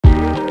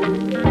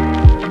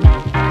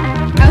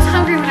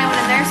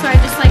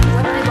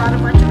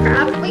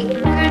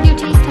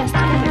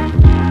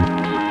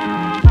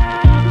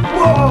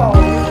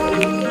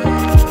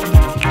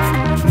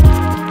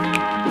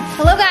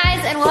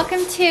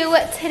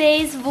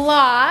today's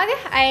vlog.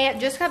 I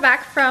just got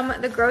back from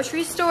the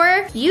grocery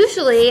store.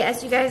 Usually,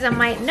 as you guys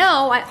might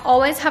know, I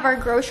always have our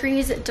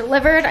groceries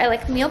delivered. I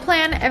like meal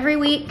plan every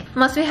week,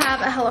 unless we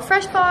have a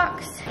HelloFresh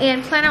box,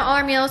 and plan out all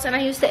our meals. And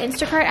I use the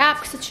Instacart app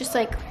because it's just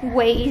like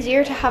way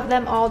easier to have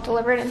them all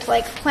delivered and to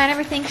like plan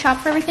everything, shop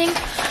for everything.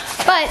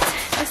 But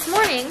this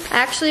morning, I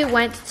actually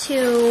went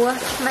to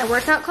my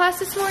workout class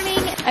this morning.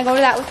 I go to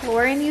that with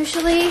Lauren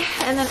usually.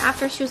 And then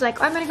after, she was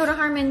like, oh, I'm gonna go to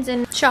Harmon's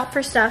and shop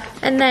for stuff.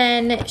 And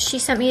then she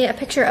sent me a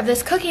picture of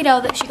this cookie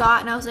dough that she got.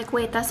 And I was like,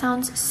 wait, that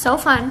sounds so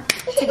fun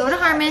to go to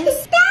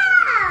Harmon's.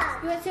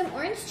 You want some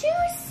orange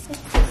juice?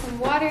 Let's put some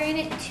water in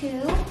it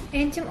too.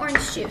 And some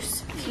orange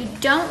juice. If you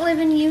don't live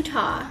in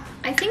Utah,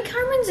 I think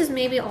Harmon's is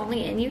maybe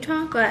only in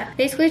Utah, but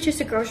basically it's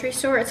just a grocery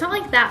store. It's not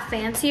like that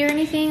fancy or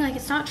anything. Like,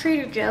 it's not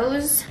Trader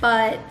Joe's,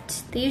 but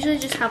they usually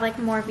just have like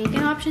more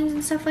vegan options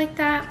and stuff like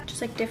that.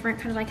 Just like different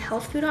kind of like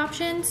health food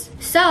options.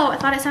 So I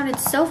thought it sounded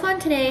so fun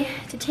today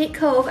to take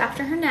Cove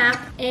after her nap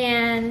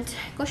and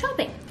go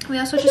shopping. We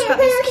also just got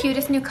these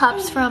cutest new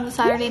cups from the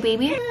Saturday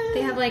Baby.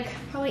 They have like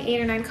probably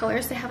 8 or 9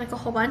 colors. They have like a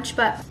whole bunch.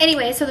 But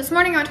anyway, so this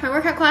morning I went to my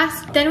workout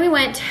class. Then we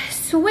went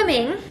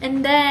swimming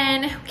and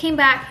then came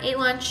back, ate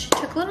lunch,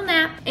 took a little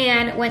nap,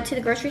 and went to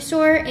the grocery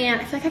store. And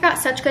I feel like I got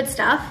such good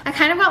stuff. I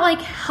kind of got like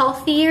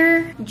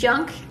healthier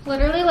junk.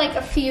 Literally like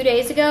a few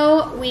days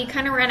ago, we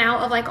kind of ran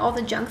out of like all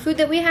the junk food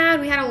that we had.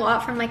 We had a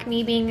lot from like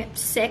me being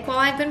sick while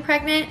I've been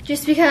pregnant.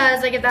 Just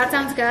because like if that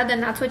sounds good,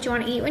 then that's what you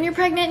want to eat when you're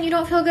pregnant and you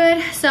don't feel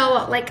good.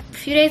 So like a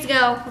few days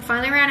ago, we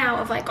finally ran out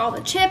of like all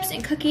the chips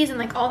and cookies and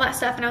like all that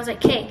stuff. And I was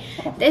like, okay,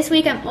 this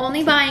week I'm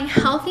only buying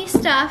healthy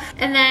stuff.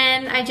 And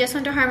then I just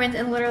went to Harmon's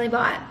and literally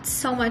bought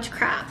so much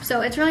crap.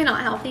 So it's really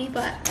not healthy,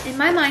 but in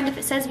my mind, if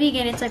it says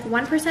vegan, it's like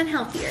 1%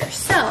 healthier.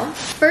 So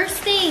first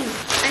thing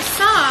I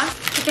saw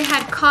that they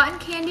had cotton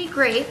candy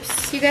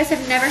grapes. You guys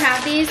have never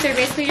had these. They're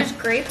basically just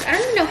grapes. I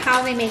don't even know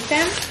how they make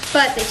them,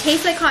 but they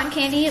taste like cotton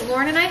candy.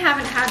 Lauren and I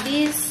haven't had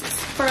these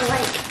for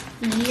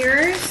like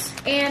years.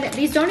 And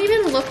these don't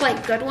even look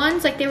like good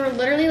ones. Like they were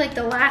literally like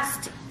the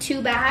last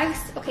 2 bags.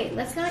 Okay,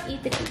 let's not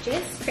eat the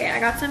peaches. Okay, I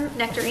got some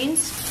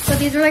nectarines. So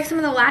these were like some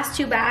of the last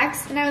 2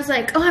 bags. And I was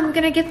like, oh, I'm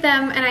gonna get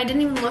them. And I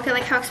didn't even look at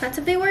like how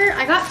expensive they were.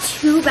 I got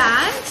 2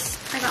 bags.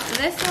 I got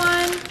this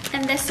one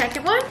and this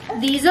second one.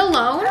 These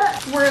alone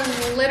were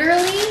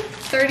literally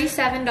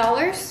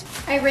 $37.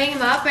 I rang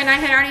them up and I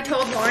had already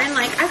told Lauren,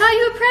 like, I got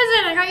you a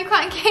present. I got you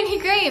cotton candy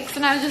grapes.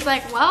 And I was just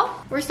like,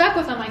 well, we're stuck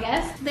with them, I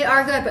guess. They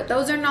are good, but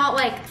those are not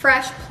like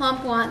fresh,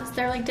 plump ones.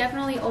 They're like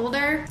definitely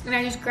older. And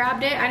I just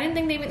grabbed it. I didn't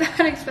think they'd be that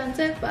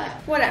expensive, but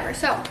whatever.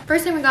 So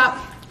first thing we got,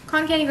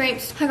 cotton candy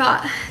grapes. I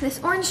got this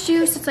orange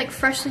juice. It's like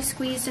freshly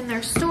squeezed in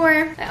their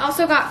store. I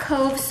also got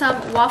Cove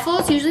some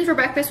waffles. Usually for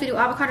breakfast we do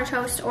avocado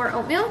toast or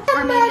oatmeal,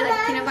 or maybe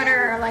like peanut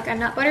butter or like a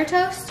nut butter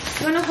toast.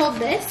 You want to hold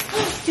this?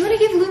 Do you want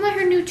to give Luma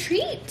her new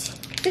treat?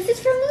 This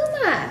is from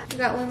Luma. I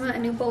got Luma a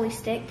new bully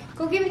stick.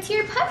 Go give it to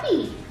your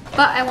puppy.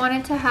 But I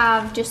wanted to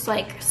have just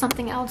like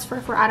something else for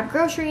if we're out of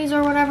groceries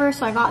or whatever.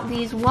 So I got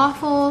these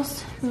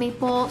waffles,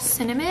 maple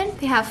cinnamon.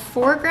 They have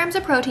 4 grams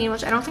of protein,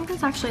 which I don't think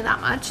that's actually that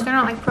much. They're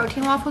not like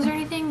protein waffles or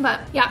anything,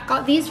 but yeah,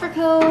 got these for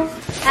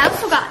Cove. I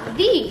also got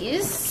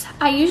these.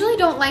 I usually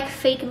don't like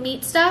fake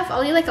meat stuff.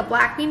 I'll eat like a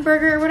black bean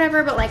burger or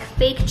whatever, but like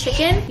fake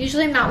chicken,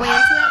 usually I'm not way into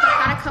it, but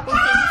I got a couple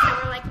things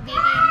that were like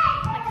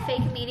vegan, like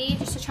fake meaty,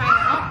 just to try them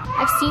out.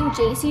 I've seen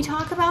JC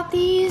talk about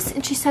these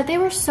and she said they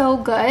were so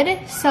good,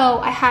 so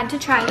I had to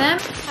try them.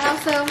 I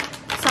also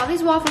saw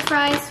these waffle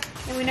fries,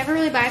 and we never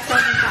really buy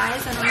frozen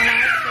fries. I don't know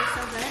why they're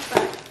so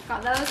good, but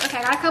got those. Okay,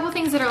 I got a couple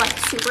things that are like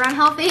super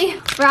unhealthy.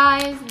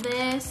 Fries,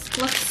 this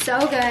looks so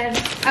good.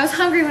 I was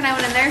hungry when I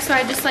went in there, so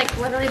I just like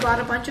literally bought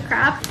a bunch of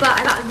crap. But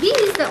I got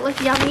these that look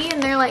yummy,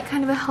 and they're like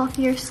kind of a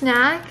healthier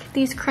snack.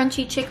 These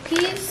crunchy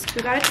chickpeas.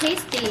 We gotta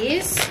taste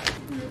these.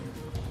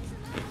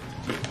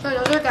 Oh,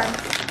 those are good.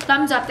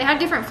 Thumbs up. They had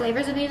different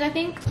flavors of these, I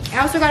think. I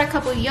also got a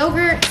couple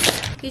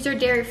yogurts. These are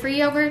dairy-free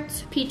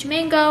yogurts. Peach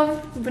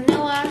mango,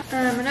 vanilla,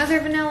 another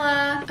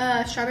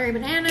vanilla, strawberry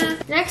banana.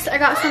 Next, I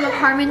got some of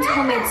Harmon's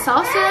homemade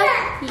salsa.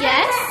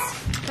 Yes.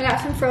 I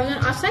got some frozen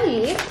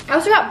acai. I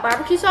also got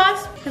barbecue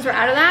sauce because we're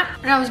out of that.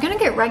 And I was gonna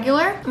get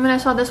regular. And then I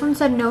saw this one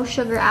said no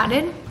sugar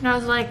added. And I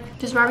was like,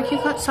 does barbecue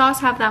sauce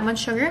have that much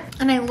sugar?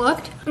 And I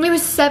looked, and it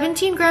was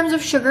 17 grams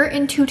of sugar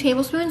in 2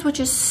 tablespoons, which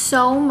is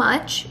so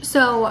much.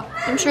 So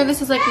I'm sure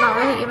this is like not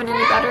really even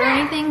any better or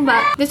anything,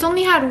 but this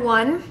only had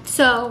 1.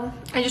 So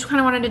I just kind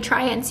of wanted to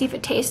try it and see if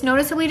it tastes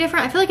noticeably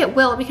different. I feel like it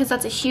will because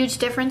that's a huge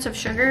difference of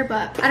sugar,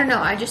 but I don't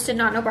know. I just did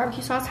not know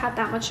barbecue sauce had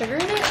that much sugar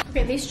in it.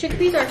 Okay, these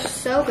chickpeas are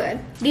so good.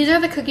 These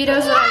are the cookie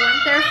doughs that I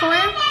went there for.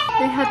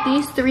 They had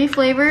these 3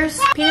 flavors: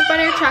 peanut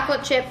butter,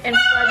 chocolate chip, and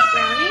fudge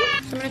brownie.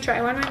 So I'm gonna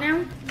try one right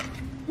now.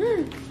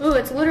 Ooh,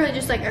 it's literally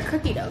just like a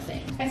cookie dough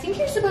thing. I think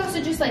you're supposed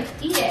to just like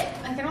eat it.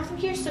 Like, I don't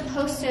think you're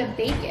supposed to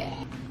bake it.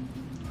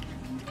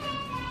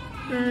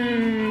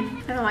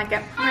 I don't like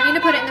it. I need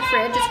to put it in the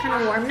fridge. It's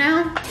kind of warm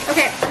now.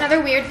 Okay,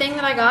 another weird thing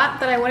that I got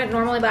that I wouldn't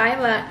normally buy,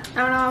 but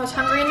I don't know, I was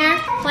hungry in there.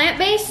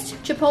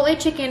 Plant-based Chipotle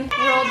chicken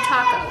rolled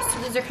tacos. So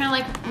these are kind of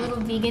like little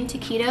vegan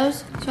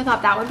taquitos. So I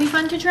thought that would be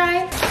fun to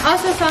try. I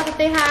also saw that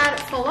they had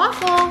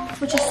falafel,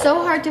 which is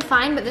so hard to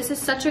find, but this is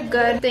such a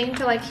good thing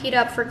to like heat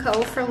up for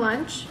Cove for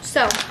lunch.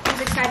 So I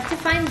was excited to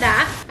find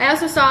that. I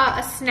also saw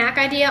a snack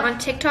idea on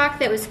TikTok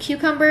that was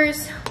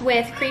cucumbers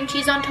with cream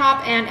cheese on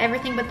top and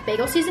everything but the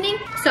bagel seasoning.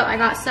 So I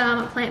got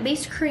some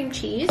plant-based cream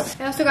cheese.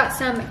 I also got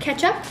some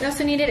ketchup. I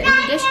also needed a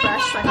new dish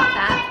brush, so I got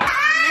that.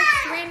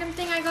 Next random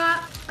thing I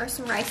got are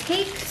some rice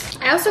cakes.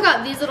 I also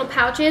got these little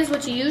pouches,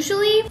 which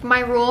usually my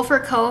rule for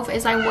Cove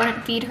is I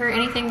wouldn't feed her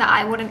anything that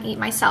I wouldn't eat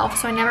myself.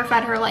 So I never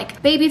fed her like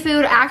baby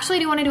food. I actually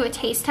do want to do a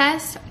taste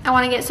test. I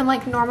want to get some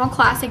like normal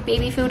classic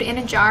baby food in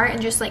a jar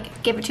and just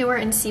like give it to her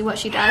and see what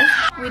she does.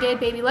 We did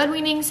baby led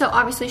weaning, so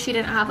obviously she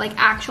didn't have like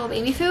actual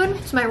baby food.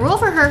 So my rule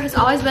for her has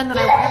always been that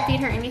I wouldn't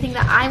feed her anything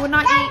that I would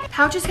not eat.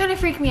 Pouches kind of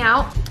freak me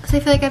out. So I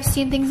feel like I've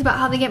seen things about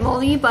how they get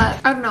moldy, but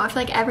I don't know. I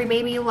feel like every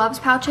baby loves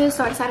pouches,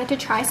 so I decided to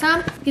try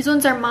some. These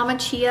ones are Mama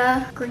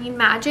Chia Green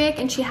Magic,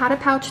 and she had a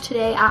pouch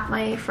today at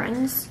my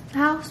friend's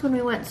house when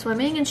we went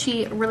swimming, and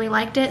she really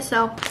liked it.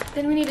 So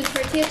then we needed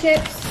tortilla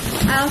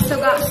chips. I also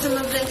got some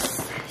of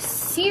this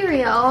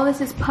cereal. This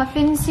is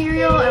Puffin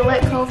cereal. I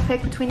let Cove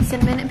pick between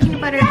cinnamon and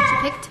peanut butter, and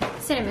she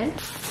picked cinnamon.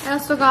 I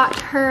also got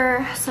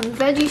her some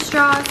veggie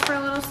straws for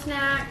a little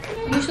snack.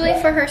 Usually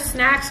for her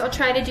snacks, I'll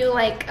try to do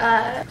like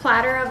a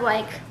platter of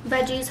like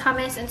veggies,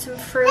 hummus, and some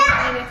fruit,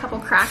 maybe a couple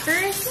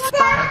crackers.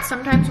 But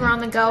sometimes we're on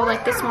the go.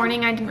 Like this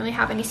morning, I didn't really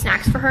have any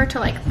snacks for her to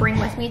like bring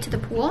with me to the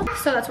pool.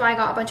 So that's why I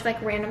got a bunch of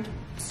like random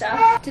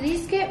stuff. Do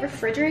these get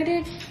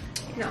refrigerated?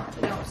 No,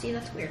 see,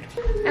 that's weird.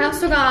 I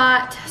also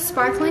got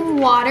sparkling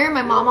water.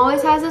 My mom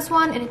always has this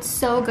one, and it's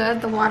so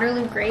good, the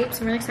Waterloo grapes.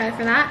 I'm really excited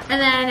for that. And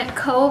then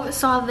Cove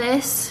saw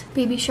this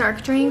baby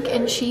shark drink,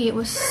 and she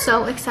was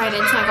so excited,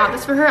 so I got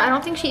this for her. I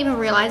don't think she even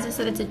realizes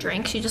that it's a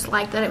drink. She just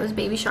liked that it was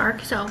baby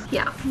shark, so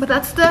yeah. But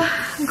that's the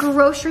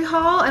grocery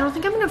haul. I don't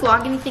think I'm gonna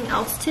vlog anything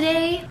else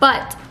today,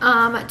 but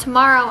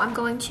tomorrow I'm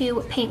going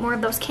to paint more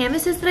of those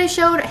canvases that I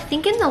showed. I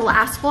think in the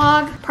last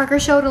vlog, Parker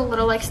showed a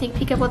little like sneak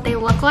peek of what they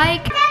look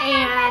like,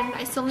 and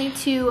I still need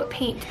to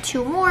paint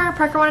 2 more.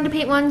 Parker wanted to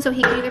paint 1, so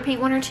he can either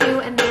paint 1 or 2,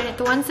 and then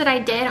the ones that I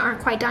did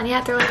aren't quite done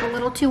yet. They're like a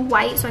little too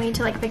white, so I need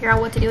to like figure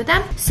out what to do with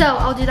them. So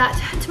I'll do that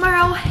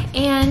tomorrow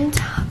and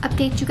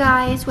update you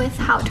guys with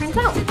how it turns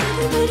out.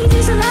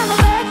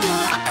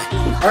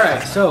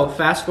 Alright, so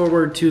fast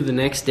forward to the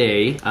next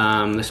day.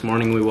 This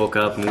morning we woke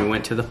up and we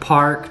went to the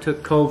park,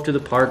 took Cove to the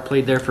park,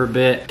 played there for a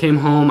bit. Came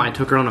home, I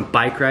took her on a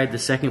bike ride. The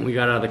second we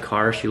got out of the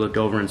car, she looked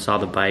over and saw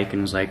the bike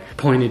and was like,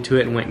 pointed to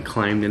it and went and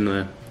climbed in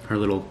her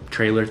little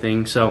trailer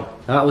thing. So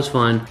that was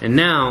fun. And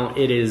now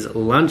it is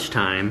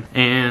lunchtime,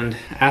 and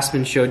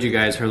Aspyn showed you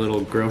guys her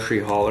little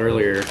grocery haul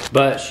earlier,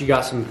 but she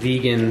got some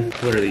vegan,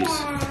 what are these?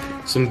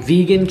 Some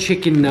vegan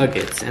chicken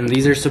nuggets, and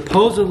these are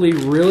supposedly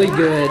really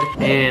good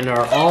and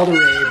are all the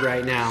rave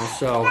right now.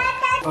 So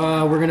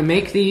we're gonna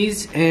make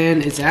these,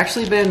 and it's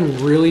actually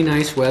been really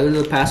nice weather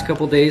the past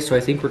couple days, so I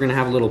think we're gonna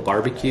have a little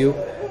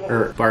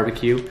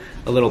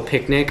a little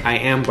picnic. I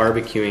am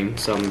barbecuing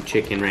some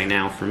chicken right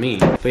now for me.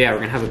 But yeah, we're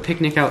gonna have a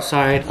picnic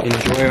outside,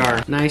 enjoy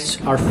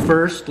our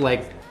first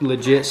like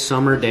legit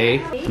summer day.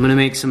 I'm gonna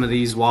make some of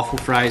these waffle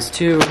fries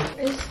too.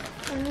 Are those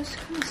kind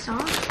of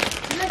soft?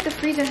 I feel like the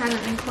freezer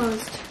hasn't been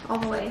closed all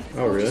the way.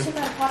 Oh really? Just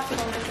got a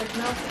popsicle that's like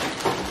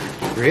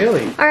melted.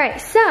 Really? All right,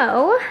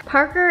 so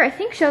Parker, I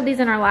think showed these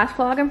in our last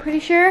vlog, I'm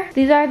pretty sure.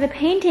 These are the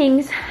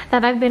paintings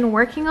that I've been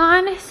working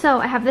on. So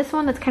I have this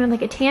one that's kind of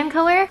like a tan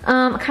color.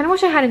 I kind of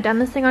wish I hadn't done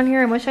this thing on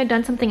here. I wish I'd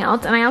done something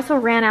else. And I also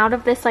ran out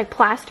of this like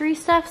plastery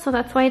stuff, so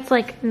that's why it's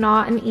like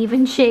not an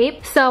even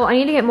shape. So I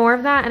need to get more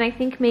of that, and I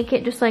think make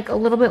it just like a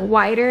little bit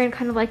wider and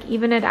kind of like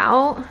even it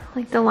out.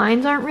 Like the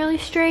lines aren't really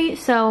straight,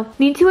 so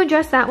need to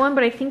adjust that one.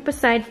 But I think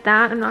besides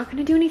that, I'm not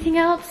gonna do anything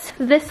else.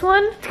 This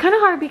one, it's kind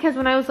of hard because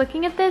when I was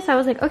looking at this, I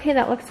was like, okay,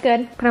 that looks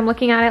good. But I'm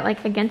looking at it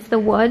like against the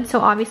wood, so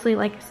obviously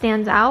like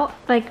stands out.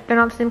 Like they're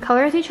not the same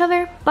color as each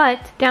other.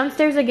 But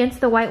downstairs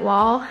against the white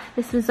wall,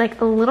 this is like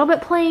a little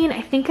bit plain.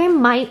 I think I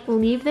might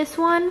leave this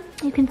one.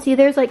 You can see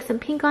there's like some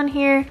pink on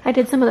here. I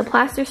did some of the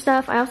plaster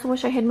stuff. I also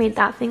wish I had made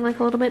that thing like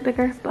a little bit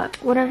bigger, but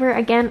whatever.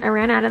 Again, I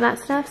ran out of that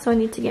stuff, so I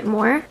need to get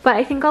more. But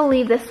I think I'll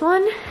leave this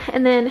one.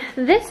 And then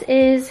this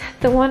is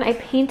the one I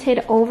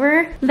painted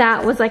over.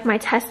 That was like my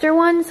tester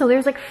one. So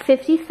there's like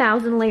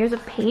 50,000 layers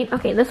of paint.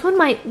 Okay, this one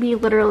might be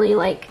literally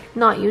like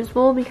not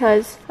usable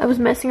because I was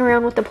messing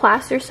around with the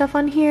plaster stuff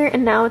on here,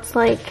 and now it's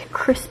like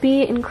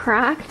crispy and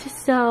cracked.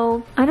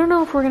 So I don't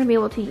know if we're gonna be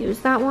able to use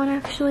that one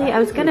actually. I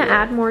was gonna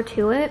add more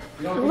to it.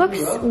 It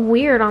looks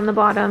weird on the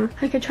bottom.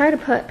 I could try to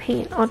put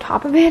paint on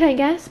top of it, I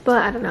guess,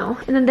 but I don't know.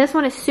 And then this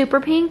one is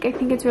super pink. I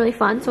think it's really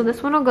fun. So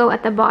this one will go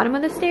at the bottom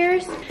of the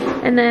stairs.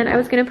 And then I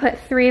was gonna put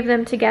 3 of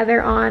them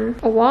together on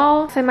a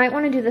wall. So I might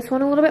wanna do this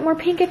one a little bit more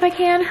pink if I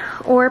can,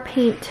 or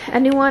paint a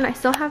new one. I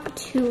still have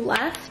 2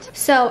 left.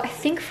 So I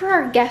think for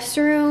our guest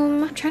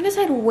room, I'm trying to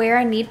decide where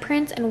I need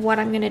prints and what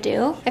I'm gonna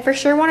do. I for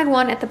sure wanted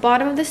one at the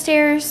bottom of the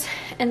stairs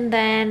and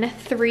then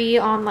 3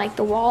 on like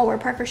the wall where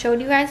Parker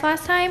showed you guys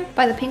last time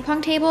by the ping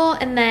pong table.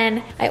 And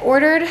then I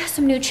ordered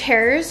some new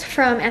chairs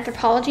from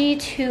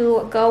Anthropologie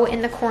to go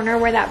in the corner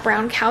where that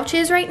brown couch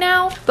is right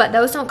now, but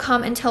those don't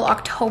come until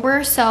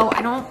October, so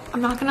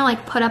I'm not gonna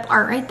like put up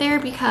art right there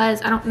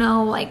because I don't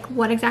know like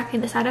what exactly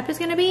the setup is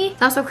gonna be.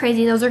 It's also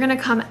crazy, those are gonna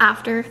come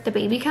after the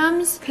baby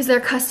comes because they're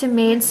custom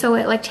made, so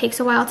it like takes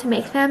a while to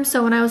make them.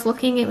 So when I was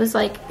looking, it was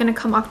like gonna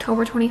come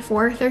October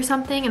 24th or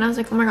something, and I was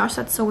like, oh my gosh,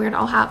 that's so weird,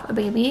 I'll have a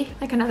baby,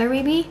 like another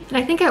baby. And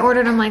I think I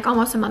ordered them like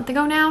almost a month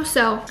ago now,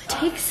 so it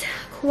takes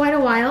quite a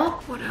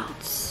while. What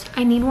else?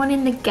 I need one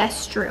in the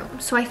guest room.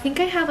 So I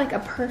think I have like a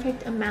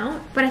perfect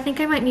amount, but I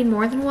think I might need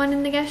more than one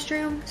in the guest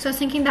room. So I was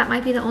thinking that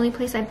might be the only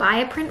place I buy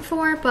a print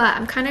for, but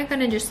I'm kind of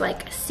gonna just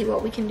like see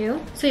what we can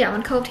do. So yeah,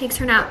 when Cove takes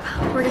her nap,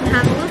 we're gonna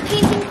have a little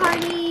painting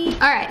party.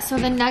 All right, so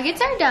the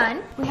nuggets are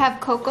done. We have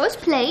Coco's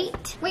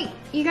plate. Wait,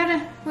 we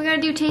gotta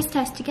do taste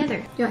test together.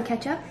 Do you want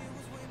ketchup?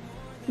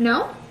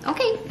 No?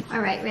 Okay. All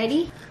right,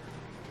 ready?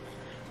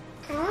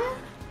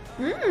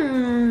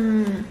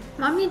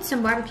 Mom needs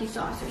some barbecue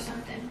sauce or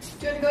something.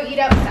 Do you want to go eat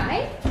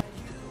outside?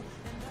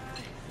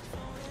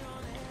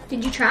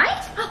 Did you try?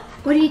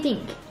 What do you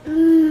think?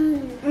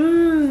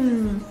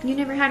 You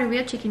never had a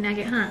real chicken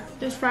nugget, huh?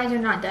 Those fries are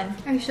not done.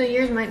 Actually,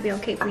 yours might be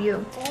okay for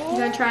you. You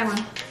gotta try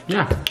one.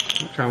 Yeah,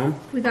 I'll try one.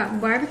 We got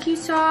barbecue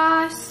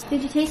sauce.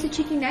 Did you taste the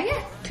chicken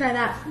nugget? Try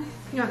that.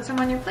 You want some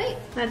on your plate?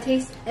 That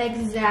tastes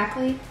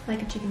exactly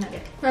like a chicken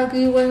nugget. Like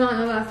you would not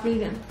know that's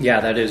vegan. Yeah,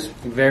 that is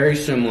very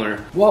similar.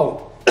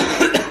 Whoa.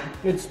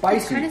 It's spicy.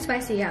 It's kind of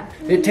spicy, yeah.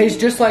 It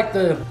tastes just like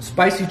the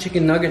spicy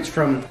chicken nuggets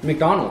from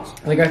McDonald's.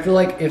 Like, I feel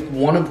like if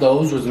one of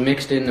those was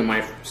mixed into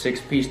my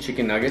 6-piece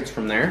chicken nuggets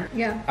from there,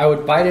 yeah, I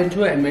would bite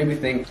into it and maybe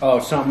think,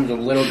 oh, something's a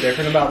little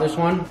different about this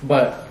one,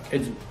 but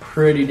it's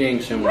pretty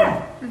dang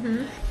similar.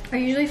 I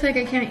usually feel like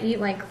I can't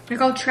eat like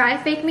I'll try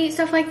fake meat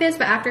stuff like this,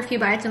 but after a few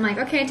bites I'm like,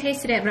 okay, I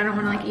tasted it, but I don't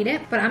want to like eat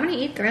it. But I'm gonna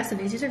eat the rest of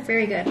these. These are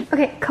very good.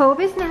 Okay, Cove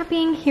is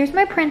napping. Here's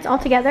my prints all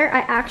together. I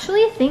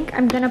actually think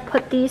I'm gonna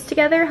put these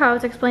together, how I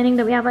was explaining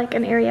that we have like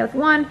an area with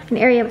 1, an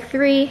area with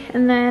 3,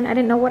 and then I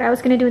didn't know what I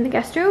was gonna do in the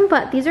guest room,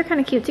 but these are kind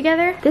of cute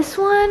together. This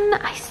one,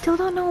 I still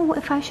don't know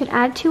if I should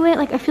add to it.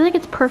 Like, I feel like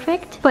it's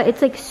perfect, but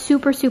it's like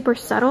super, super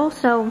subtle.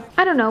 So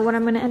I don't know what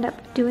I'm gonna end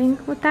up doing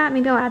with that.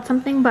 Maybe I'll add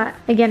something, but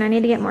again, I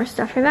need to get more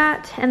stuff for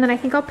that. And then I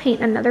think I'll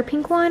paint another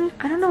pink one.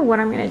 I don't know what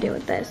I'm gonna do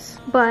with this,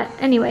 but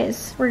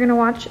anyways, we're gonna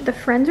watch the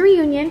Friends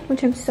reunion,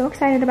 which I'm so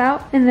excited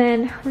about, and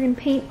then we're gonna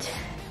paint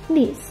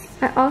these.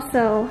 I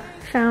also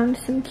found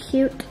some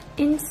cute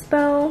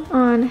inspo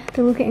on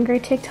the Luca and Gray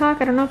TikTok.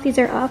 I don't know if these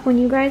are up when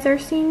you guys are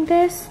seeing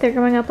this. They're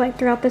going up like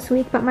throughout this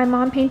week, but my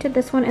mom painted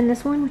this one and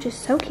this one, which is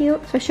so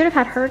cute. So I should have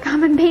had her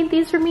come and paint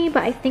these for me,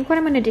 but I think what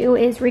I'm gonna do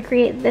is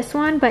recreate this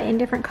one, but in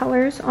different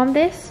colors on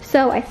this.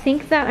 So I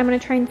think that I'm gonna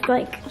try and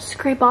like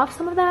scrape off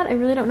some of that. I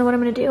really don't know what I'm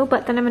gonna do,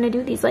 but then I'm gonna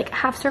do these like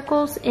half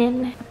circles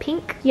in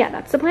pink. Yeah,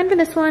 that's the plan for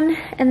this one.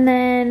 And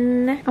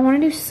then I wanna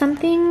do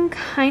something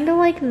kind of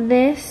like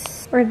this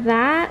or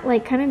that,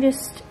 like kind of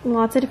just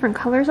lots of different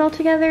colors all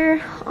together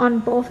on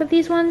both of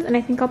these ones, and I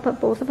think I'll put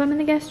both of them in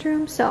the guest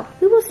room. So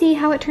we will see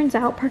how it turns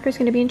out. Parker's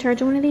gonna be in charge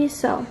of one of these,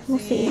 so we'll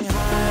see.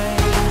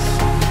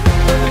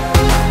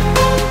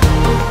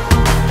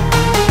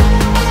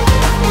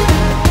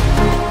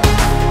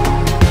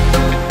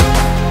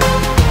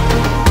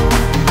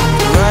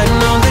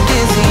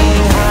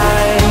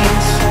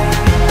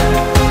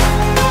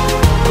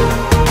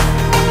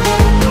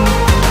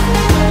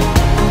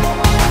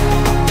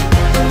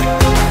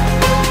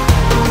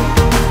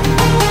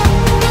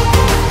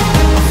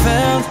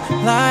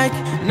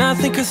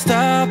 Nothing could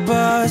stop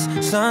us.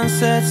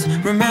 Sunsets,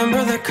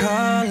 remember the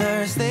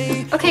colors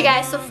they... Okay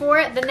guys, so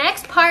for the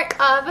next part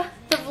of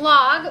the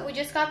vlog, we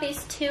just got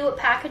these 2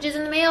 packages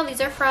in the mail. These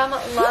are from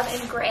Love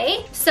and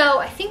Gray. So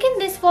I think in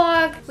this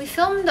vlog, we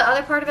filmed the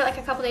other part of it like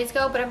a couple days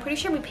ago, but I'm pretty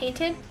sure we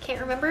painted, can't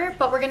remember,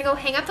 but we're gonna go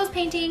hang up those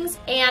paintings.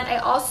 And I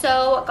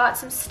also got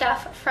some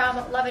stuff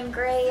from Love and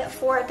Gray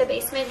for the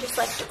basement, just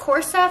like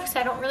decor stuff, because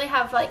I don't really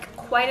have like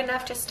quite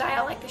enough to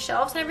style like the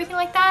shelves and everything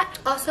like that.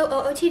 Also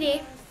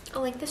OOTD.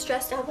 I'll link this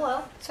dress down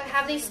below. So I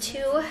have these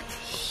 2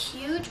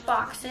 huge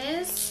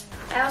boxes.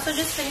 I also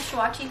just finished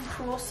watching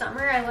Cruel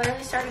Summer. I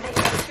literally started it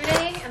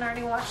yesterday and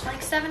already watched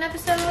like 7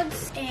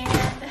 episodes.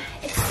 And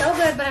it's so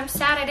good, but I'm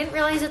sad. I didn't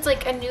realize it's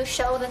like a new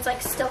show that's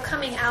like still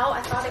coming out.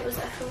 I thought it was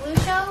a Hulu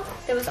show.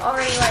 It was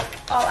already like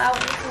all out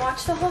and you can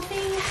watch the whole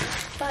thing,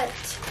 but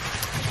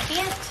I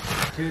can't.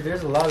 Dude,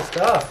 there's a lot of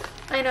stuff.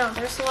 I know,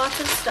 there's lots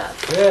of stuff.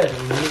 Good,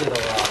 we needed a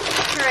lot.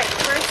 Alright,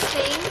 first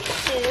thing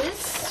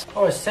is...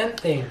 oh, a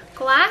scent thing.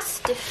 Glass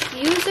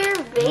diffuser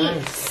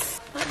vase.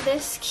 Nice.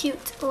 This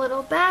cute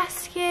little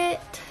basket.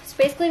 So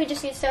basically we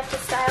just need stuff to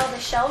style the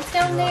shelves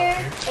down there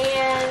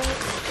and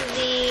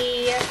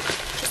the,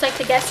 just like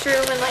the guest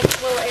room and like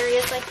little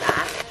areas like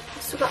that.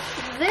 So we got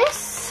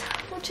this,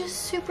 which is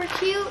super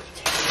cute.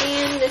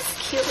 And this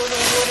cute little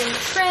wooden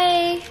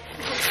tray.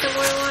 I have a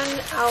similar one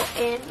out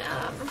in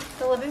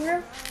the living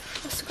room.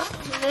 Also got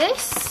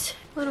this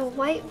little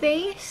white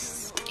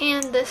vase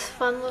and this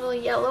fun little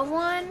yellow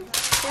one.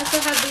 They also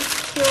have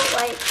these cute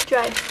like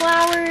dried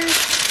flowers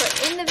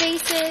put in the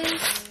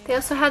vases. They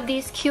also have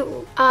these cute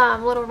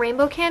little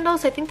rainbow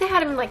candles. I think they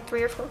had them in like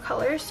 3 or 4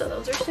 colors, so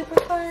those are super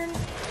fun.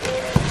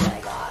 And I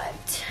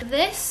got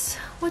this,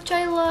 which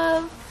I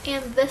love,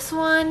 and this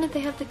one.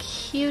 They have the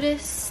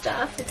cutest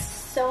stuff. It's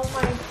so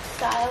my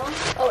style.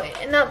 Oh wait,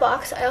 in that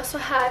box I also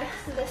had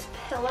this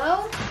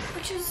pillow,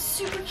 which is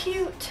super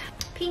cute.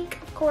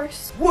 Pink, of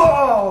course.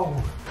 Whoa!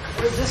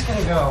 Where's this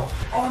gonna go?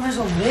 Oh, there's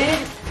a lid?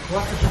 We'll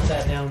have to put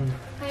that down.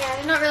 Oh yeah, I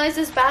did not realize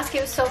this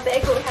basket was so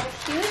big, but we have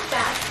a huge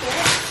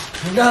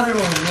basket. Another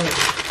one, look.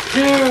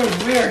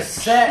 Dude, we are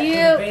set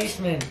in the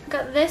basement.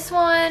 Got this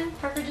one.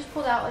 Parker just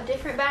pulled out a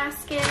different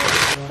basket.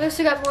 We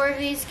also got more of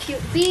these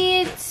cute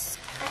beads.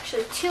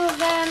 Actually 2 of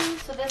them.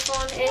 So this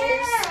one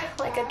is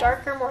like a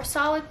darker, more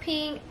solid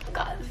pink.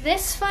 Got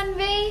this fun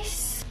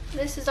vase.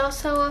 This is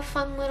also a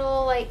fun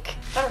little, like,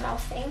 I don't know,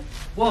 thing.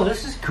 Whoa,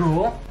 this is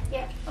cool.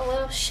 Yeah, a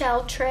little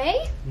shell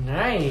tray.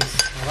 Nice.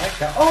 I like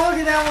that. Oh, look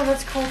at that one.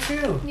 That's cool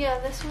too. Yeah,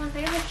 this one,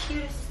 they have the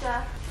cutest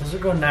stuff. Those will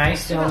go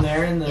nice down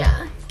there in the...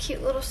 Yeah,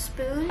 cute little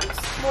spoons,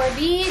 more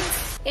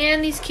beads,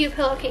 and these cute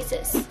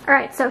pillowcases. All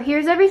right, so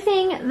here's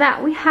everything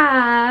that we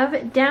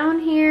have down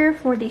here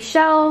for these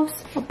shelves.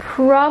 I'll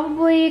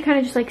probably kind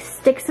of just like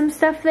stick some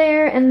stuff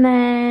there, and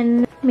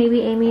then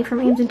maybe Amy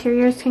from Ames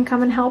Interiors can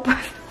come and help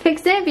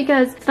fix it,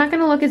 because it's not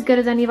gonna look as good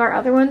as any of our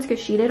other ones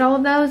because she did all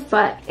of those.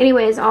 But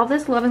anyways, all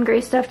this Love and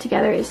Grace stuff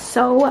together is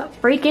so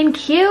freaking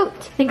cute. I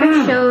think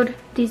I showed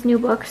these new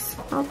books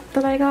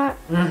that I got.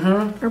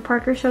 Or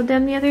Parker showed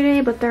them the other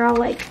day, but they're all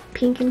like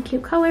pink and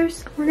cute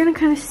colors. We're gonna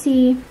kind of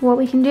see what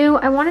we can do.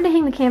 I wanted to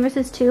hang the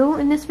canvases too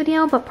in this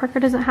video, but Parker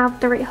doesn't have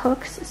the right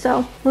hooks,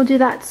 so we'll do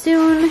that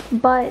soon.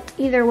 But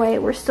either way,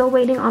 we're still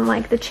waiting on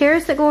like the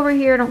chairs that go over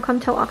here don't come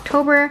till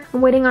October.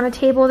 I'm waiting on a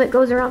table that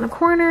goes around the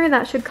corner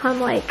that should come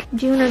like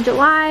June or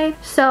July.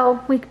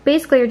 So we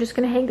basically are just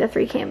gonna hang the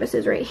 3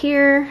 canvases right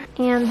here.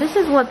 And this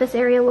is what this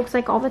area looks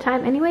like all the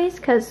time anyways,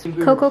 because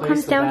Coco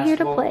comes down here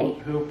to play.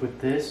 Hoop with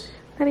this.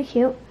 That'd be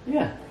cute.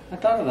 Yeah, I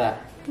thought of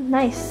that.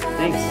 Nice.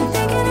 Thanks.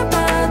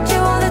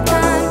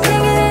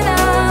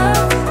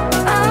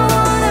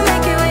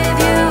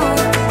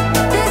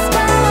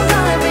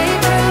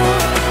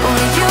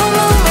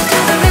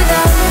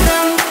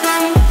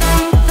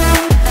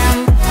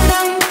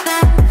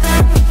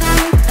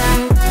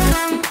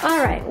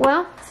 Alright,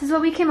 well, this is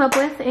what we came up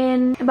with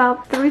in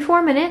about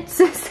 3-4 minutes.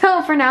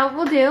 So for now,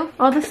 we'll do.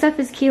 All the stuff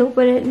is cute,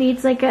 but it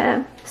needs like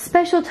a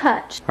special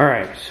touch. All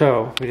right,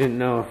 so we didn't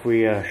know if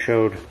we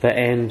showed the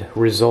end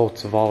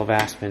results of all of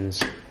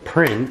Aspyn's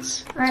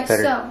prints. All right,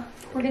 so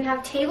we're gonna have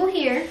a table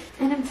here,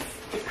 and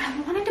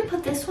I wanted to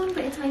put this one,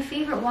 but it's my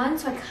favorite one,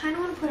 so I kind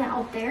of want to put it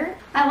out there.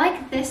 I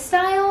like this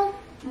style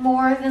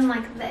more than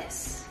like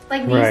this.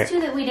 Like these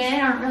 2 that we did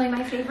aren't really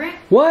my favorite.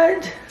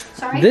 What?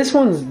 Sorry? These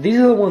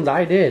are the ones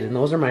I did, and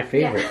those are my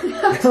favorite.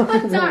 Yeah, those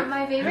ones aren't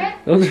my favorite.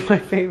 Those are my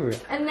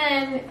favorite. And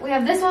then we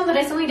have this one that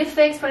I still need to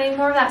fix, but I need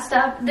more of that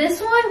stuff. This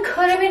one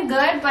could have been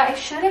good, but I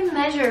should have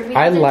measured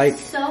because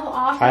it's so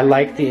off. I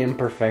like the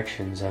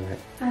imperfections of it.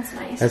 That's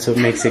nice. That's what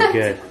makes it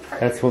good.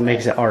 That's what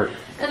makes it art.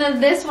 And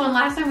then this one,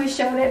 last time we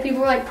showed it,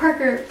 people were like,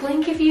 Parker,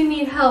 blink if you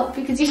need help,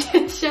 because you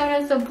just showed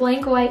us a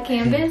blank white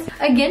canvas.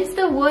 Against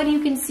the wood, you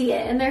can see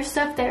it, and there's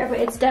stuff there, but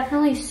it's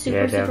definitely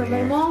super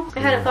minimal. I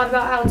hadn't thought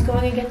about how it's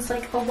going against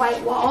like a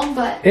white wall,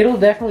 but it'll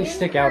definitely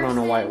stick out on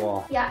a white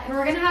wall. Yeah, and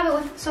we're gonna have it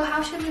with, so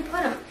how should we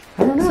put them?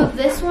 I don't know. So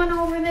this one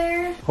over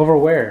there. Over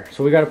where?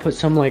 So we gotta put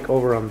some like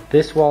over on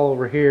this wall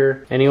over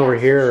here, any over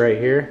here or right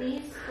here.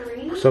 These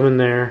 3. Some in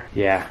there.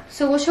 Yeah.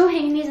 So we'll show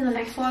hanging these in the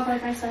next vlog,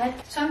 like I said.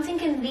 So I'm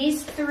thinking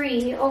these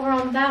 3 over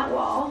on that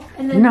wall,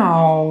 and then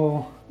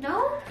no.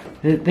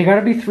 They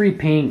gotta be 3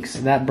 pinks.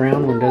 That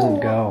brown one doesn't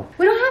go.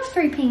 We don't have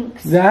 3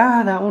 pinks.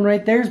 Ah, that one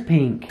right there's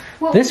pink.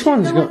 Well, this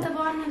one's at good. the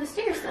bottom of the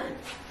stairs then.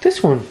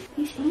 This one.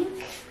 You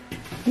think?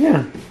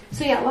 Yeah.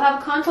 So yeah, we'll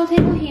have a console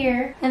table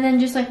here, and then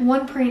just like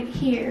 1 print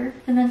here,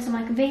 and then some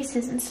like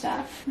vases and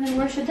stuff. And then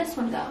where should this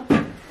one go?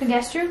 The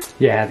guest room?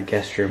 Yeah, the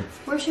guest room.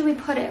 Where should we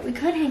put it? We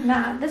could hang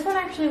that. This one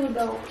actually would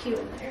go cute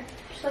in there.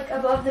 Just like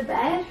above the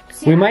bed.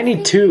 See, we might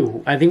need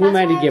 2. I think we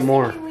might need to get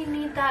more. We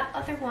need that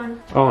other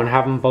one. Oh, and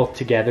have them both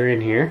together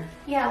in here?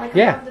 Yeah, like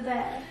above the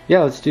bed.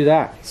 Yeah, let's do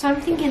that. So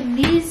I'm thinking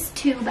these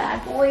 2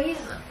 bad boys.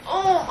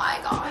 Oh my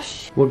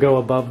gosh. We'll go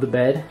above the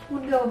bed.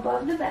 We'll go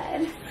above the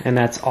bed. And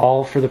that's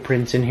all for the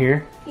prints in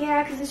here?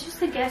 Yeah, because it's just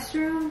the guest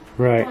room.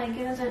 Right. Like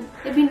it doesn't.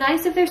 It'd be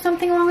nice if there's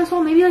something along this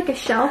wall, maybe like a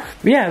shelf.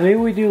 Yeah, maybe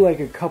we do like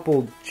a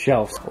couple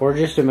shelves, or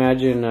just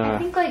imagine I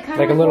think like kind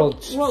like of a little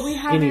what we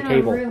have skinny in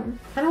table. Our room.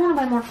 I don't want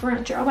to buy more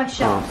furniture. I'll buy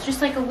shelves.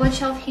 Just like a wood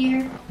shelf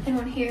here and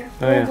one here.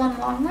 Oh, One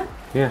long one.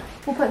 Yeah.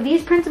 We'll put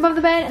these prints above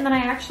the bed, and then I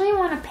actually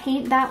want to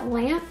paint that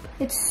lamp.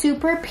 It's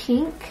super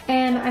pink,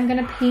 and I'm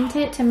gonna paint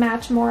it to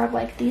match more of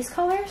like these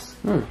colors.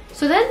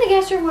 So then the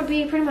guest room would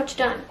be pretty much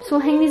done. So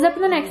we'll hang these up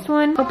in the next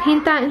one. I'll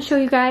paint that and show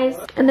you guys,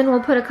 and then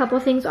we'll put a couple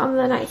things on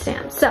the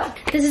nightstand. So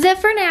this is it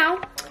for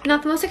now.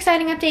 Not the most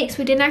exciting update because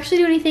we didn't actually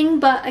do anything,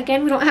 but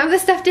again, we don't have the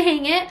stuff to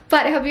hang it.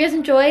 But I hope you guys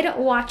enjoyed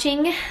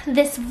watching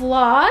this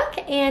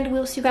vlog, and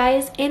we'll see you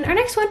guys in our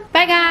next one.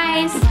 Bye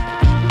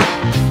guys.